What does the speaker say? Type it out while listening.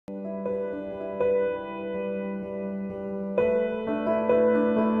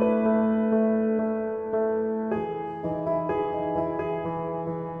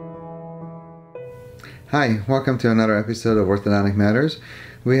Hi, welcome to another episode of Orthodontic Matters.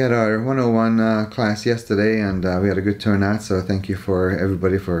 We had our 101 class yesterday and we had a good turnout, so thank you for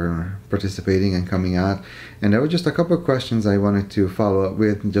everybody for participating and coming out. And there were just a couple of questions I wanted to follow up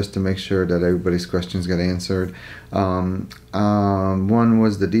with just to make sure that everybody's questions get answered. One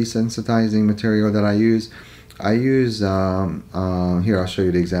was the desensitizing material that I use. Here I'll show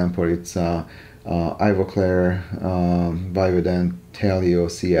you the example. It's Ivoclar Vivadent Telio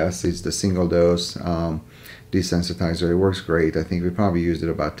CS. It's the single dose desensitizer. It works great. I think we probably used it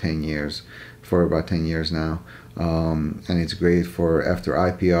about 10 years, for about 10 years now. And it's great for after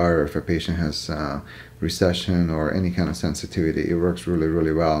IPR or if a patient has recession or any kind of sensitivity. It works really,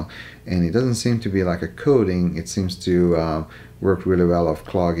 really well. And it doesn't seem to be like a coating. It seems to work really well of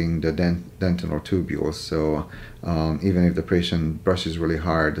clogging the dentinal tubules. So even if the patient brushes really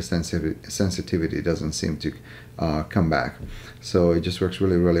hard, the sensitivity doesn't seem to come back. So it just works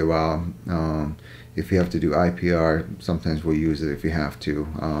really, really well. If you have to do IPR, sometimes we'll use it if you have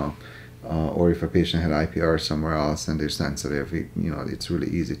to. Or if a patient had IPR somewhere else and they're sensitive, it's really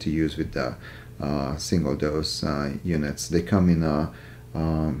easy to use with the single dose units. They come in a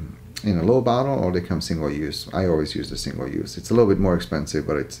low bottle or they come single use. I always use the single use. It's a little bit more expensive,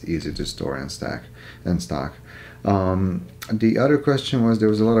 but it's easy to store and stock. The other question was, there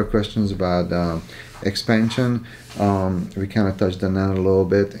was a lot of questions about expansion. We kind of touched on that a little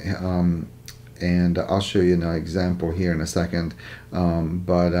bit. And I'll show you an example here in a second.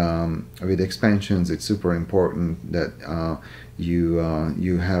 But with expansions, it's super important that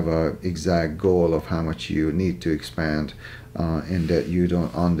you have a exact goal of how much you need to expand, and that you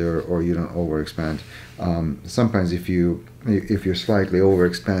don't under or you don't overexpand. Sometimes if you're slightly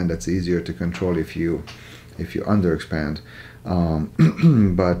overexpand, that's easier to control if you underexpand.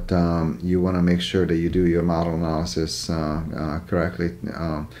 But you want to make sure that you do your model analysis correctly,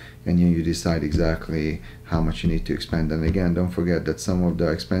 and you decide exactly how much you need to expand. And again, don't forget that some of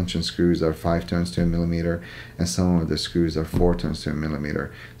the expansion screws are 5 turns to a millimeter, and some of the screws are 4 turns to a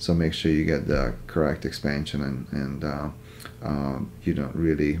millimeter. So make sure you get the correct expansion and you don't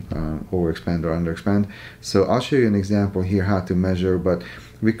really overexpand or underexpand. So I'll show you an example here how to measure, but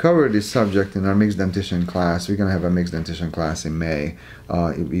we covered this subject in our mixed dentition class. We're going to have a mixed dentition class in May.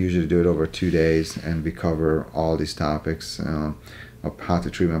 We usually do it over 2 days, and we cover all these topics of how to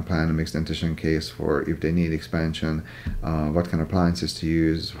treatment plan a mixed dentition case for if they need expansion, what kind of appliances to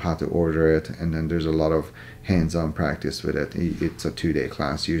use, how to order it, and then there's a lot of hands-on practice with it. It's a 2-day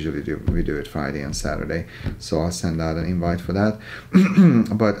class. Usually we do it Friday and Saturday, so I'll send out an invite for that.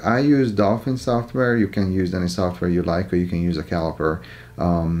 But I use Dolphin software. You can use any software you like, or you can use a caliper.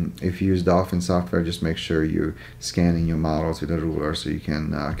 If you use Dolphin software, just make sure you're scanning your models with a ruler so you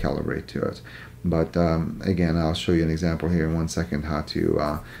can calibrate to it. But again, I'll show you an example here in 1 second how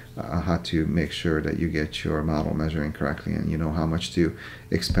to make sure that you get your model measuring correctly and you know how much to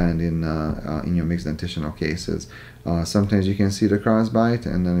expand in your mixed dentitional cases. Sometimes you can see the crossbite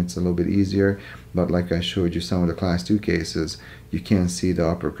and then it's a little bit easier, but like I showed you some of the class 2 cases, you can't see the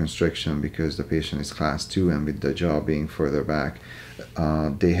upper constriction because the patient is class 2 and with the jaw being further back.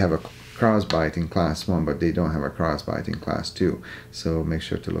 They have a crossbite in class 1, but they don't have a crossbite in class 2, so make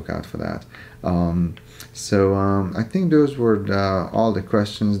sure to look out for that. I think those were all the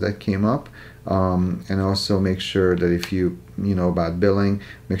questions that came up. And also make sure that if you know about billing,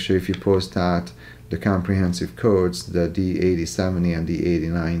 make sure if you post out the comprehensive codes, the D8070 and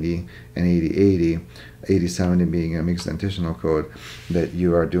D8090 and 8080, 8070 being a mixed dentitional code, that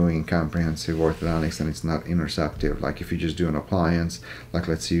you are doing comprehensive orthodontics and it's not interceptive. Like if you just do an appliance, like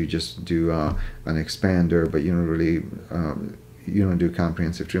let's say you just do an expander, but you don't really you don't do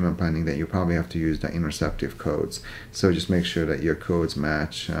comprehensive treatment planning, then you probably have to use the interceptive codes. So just make sure that your codes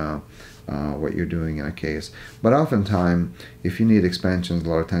match what you're doing in a case. But oftentimes, if you need expansions, a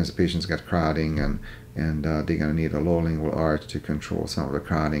lot of times the patients get crowding, and they're going to need a low lingual arch to control some of the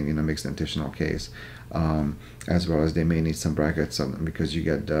crowding in a mixed dentitional case, as well as they may need some brackets because you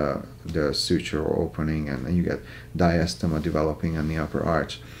get the suture opening and you get diastema developing on the upper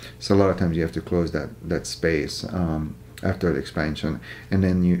arch. So a lot of times you have to close that space after the expansion, and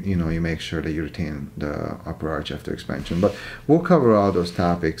then you make sure that you retain the upper arch after expansion. But we'll cover all those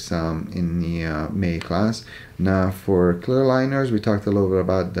topics in the May class. Now for clear liners, we talked a little bit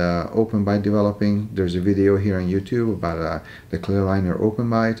about the open bite developing. There's a video here on YouTube about the clear liner open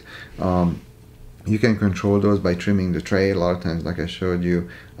bite. You can control those by trimming the tray. A lot of times, like I showed you,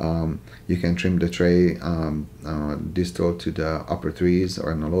 you can trim the tray distal to the upper 3s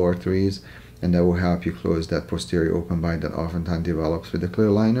or in the lower 3s, and that will help you close that posterior open bite that oftentimes develops with the clear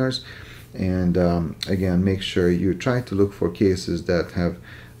liners. And again, make sure you try to look for cases that have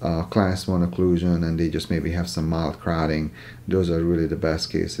class 1 occlusion and they just maybe have some mild crowding, those are really the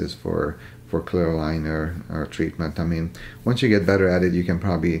best cases for clear aligner treatment. I mean, once you get better at it, you can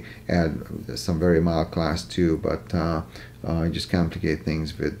probably add some very mild class 2, but just complicate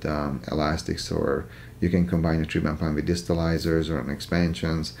things with elastics, or you can combine the treatment plan with distalizers or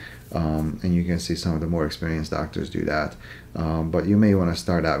expansions, and you can see some of the more experienced doctors do that. But you may want to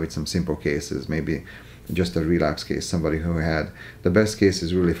start out with some simple cases, maybe just a relapse case, somebody who had, the best case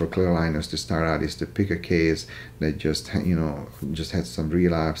is really for clear aligners to start out is to pick a case that just had some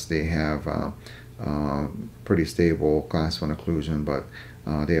relapse. They have pretty stable class 1 occlusion, but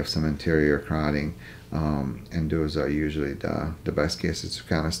they have some anterior crowding, and those are usually the best cases to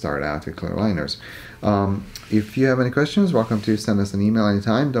kind of start out with clear aligners. If you have any questions, welcome to send us an email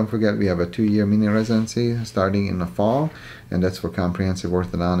anytime. Don't forget we have a 2-year mini residency starting in the fall, and that's for comprehensive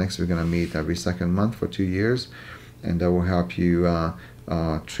orthodontics. We're going to meet every second month for 2 years, and that will help you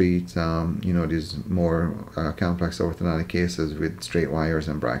treat these more complex orthodontic cases with straight wires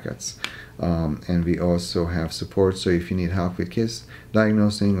and brackets. And we also have support, so if you need help with case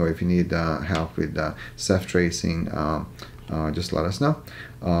diagnosing, or if you need help with ceph tracing, just let us know.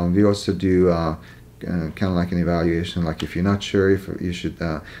 We also do kind of like an evaluation, like if you're not sure if you should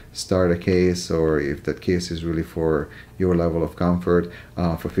start a case, or if that case is really for your level of comfort,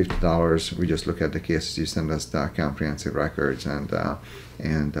 for $50 we just look at the cases. You send us the comprehensive records, and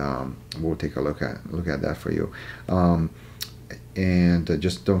we'll take a look at that for you. And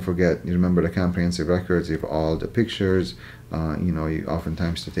just don't forget, you remember the comprehensive records, you have all the pictures. You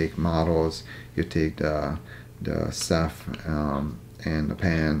oftentimes to take models, you take the ceph and the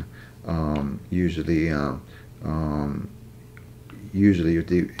pan. Usually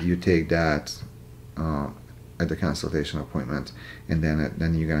you take that at the consultation appointment, and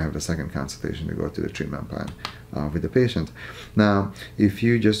then you're gonna have the second consultation to go to the treatment plan with the patient. Now, if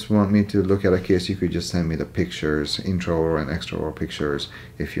you just want me to look at a case, you could just send me the pictures, intraoral and extraoral pictures.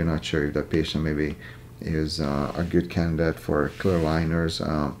 If you're not sure if that patient maybe is a good candidate for clear aligners,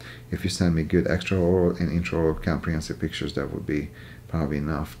 if you send me good extraoral and intraoral comprehensive pictures, that would be probably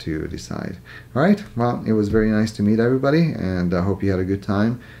enough to decide. All right, well, it was very nice to meet everybody, and I hope you had a good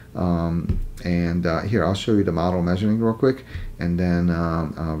time. Here, I'll show you the model measuring real quick, and then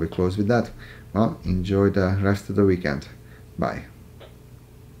we close with that. Well, enjoy the rest of the weekend. Bye.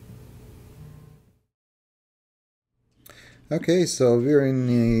 Okay, so we're in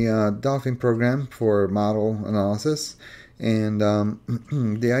the Dolphin program for model analysis, and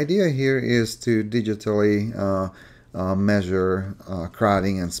the idea here is to digitally measure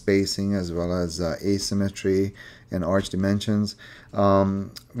crowding and spacing, as well as asymmetry and arch dimensions.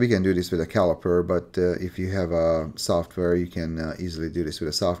 We can do this with a caliper, but if you have a software, you can easily do this with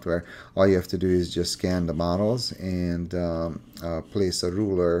a software. All you have to do is just scan the models and place a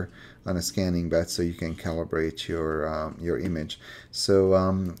ruler on a scanning bed so you can calibrate your image.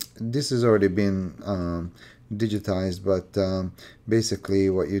 So this has already been digitized, but basically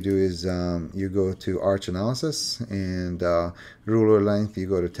what you do is you go to arch analysis, and ruler length, you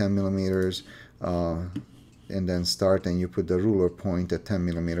go to 10 millimeters, and then start, and you put the ruler point at 10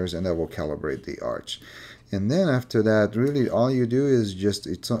 millimeters, and that will calibrate the arch. And then after that, really all you do is just,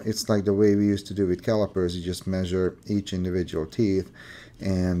 it's like the way we used to do with calipers. You just measure each individual teeth,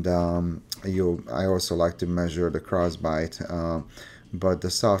 and I also like to measure the crossbite, but the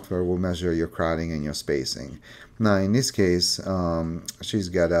software will measure your crowding and your spacing. Now in this case,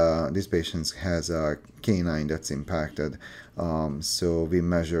 this patient has a canine that's impacted, so we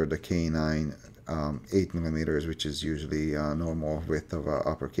measure the canine 8 millimeters, which is usually normal width of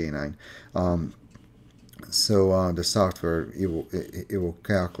upper canine. So the software, it will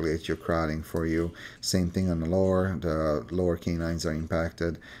calculate your crowding for you. Same thing on the lower canines are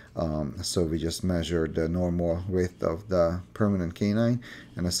impacted, so we just measure the normal width of the permanent canine,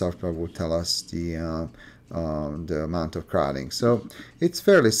 and the software will tell us the amount of crowding. So it's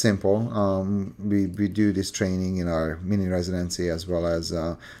fairly simple. We do this training in our mini residency as well as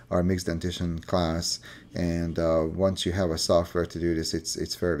our mixed dentition class, and once you have a software to do this,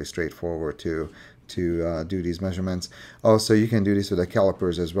 it's fairly straightforward to do these measurements. Also, you can do this with the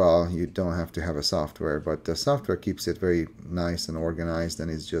calipers as well. You don't have to have a software, but the software keeps it very nice and organized, and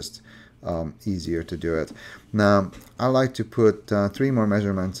it's just easier to do it. Now, I like to put 3 more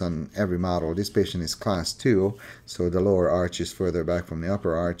measurements on every model. This patient is class 2, so the lower arch is further back from the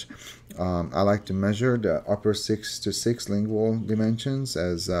upper arch. I like to measure the upper 6 to 6 lingual dimensions,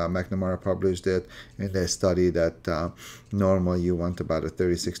 as McNamara published it in their study that normally you want about a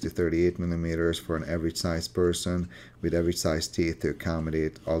 36 to 38 millimeters for an average size person with average size teeth to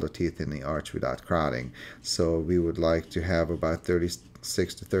accommodate all the teeth in the arch without crowding. So we would like to have about 36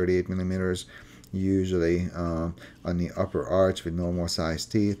 36 to 38 millimeters, usually on the upper arch with normal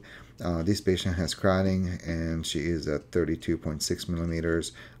sized teeth. This patient has crowding, and she is at 32.6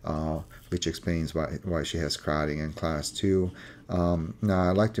 millimeters, which explains why she has crowding in class 2. Now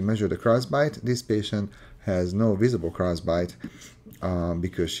I'd like to measure the crossbite. This patient has no visible crossbite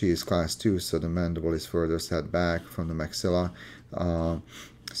because she is class 2, so the mandible is further set back from the maxilla.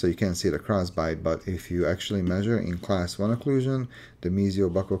 So you can't see the crossbite, but if you actually measure in class 1 occlusion, the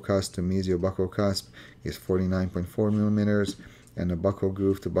mesial-buccal cusp to mesial-buccal cusp is 49.4 millimeters, and the buccal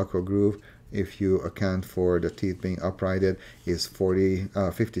groove to buccal groove, if you account for the teeth being uprighted, is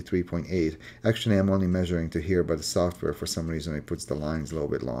 53.8. Actually, I'm only measuring to here, but the software, for some reason, it puts the lines a little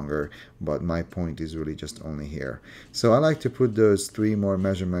bit longer, but my point is really just only here. So I like to put those 3 more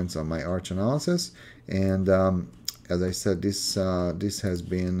measurements on my arch analysis, and as I said, this has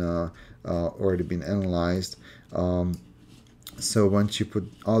been already been analyzed. So once you put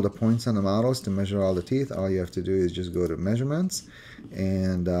all the points on the models to measure all the teeth, all you have to do is just go to measurements,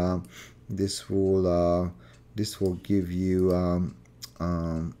 and this will give you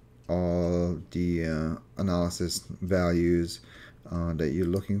all the analysis values that you're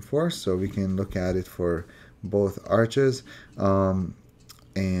looking for. So we can look at it for both arches,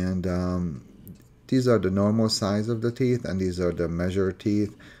 these are the normal size of the teeth, and these are the measured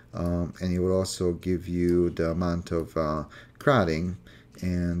teeth. And it will also give you the amount of crowding.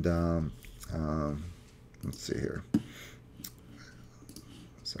 And let's see here.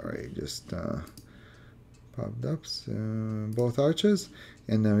 Sorry, just popped up. So both arches.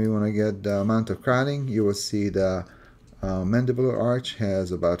 And then we want to get the amount of crowding. You will see the mandibular arch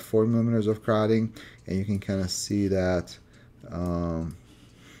has about 4 millimeters of crowding, and you can kind of see that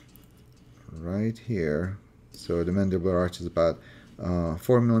right here. So the mandibular arch is about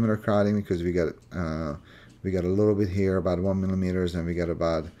 4 millimeter crowding, because we got a little bit here, about 1 millimeters, and we got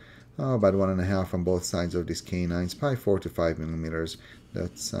about 1.5 on both sides of these canines, probably 4 to 5 millimeters.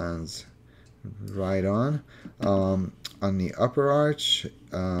 That sounds right on. On the upper arch,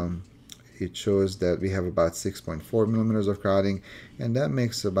 it shows that we have about 6.4 millimeters of crowding, and that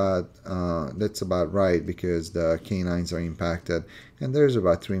makes that's about right, because the canines are impacted, and there's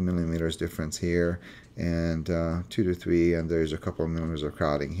about 3 millimeters difference here, and 2 to 3, and there's a couple of millimeters of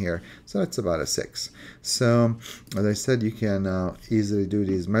crowding here, so that's about a 6. So as I said, you can easily do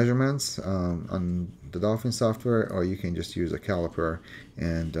these measurements on the Dolphin software, or you can just use a caliper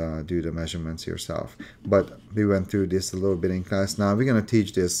and do the measurements yourself. But we went through this a little bit in class. Now we're going to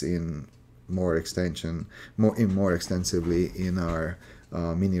teach this in more extensively in our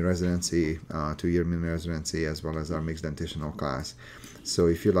mini residency, 2-year mini residency, as well as our mixed dentitional class. So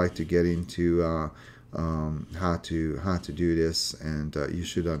if you'd like to get into how to do this, and you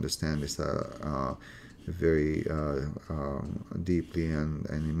should understand this very deeply and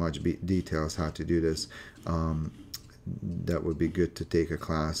in much details how to do this, that would be good to take a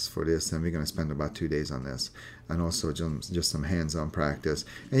class for this, and we're going to spend about 2 days on this, and also just some hands-on practice.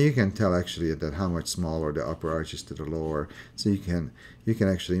 And you can tell actually that how much smaller the upper arch is to the lower, so you can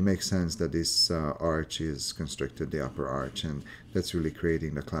actually make sense that this arch is constricted, the upper arch, and that's really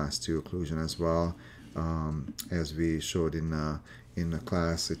creating the class 2 occlusion as well. As we showed in the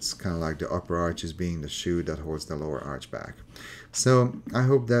class, it's kind of like the upper arch is being the shoe that holds the lower arch back. So I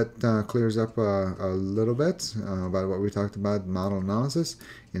hope that clears up a little bit about what we talked about, model analysis.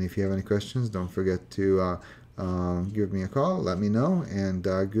 And if you have any questions, don't forget to give me a call, let me know, and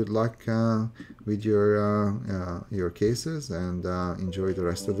good luck with your cases, and enjoy the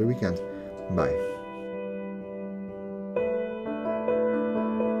rest of the weekend. Bye.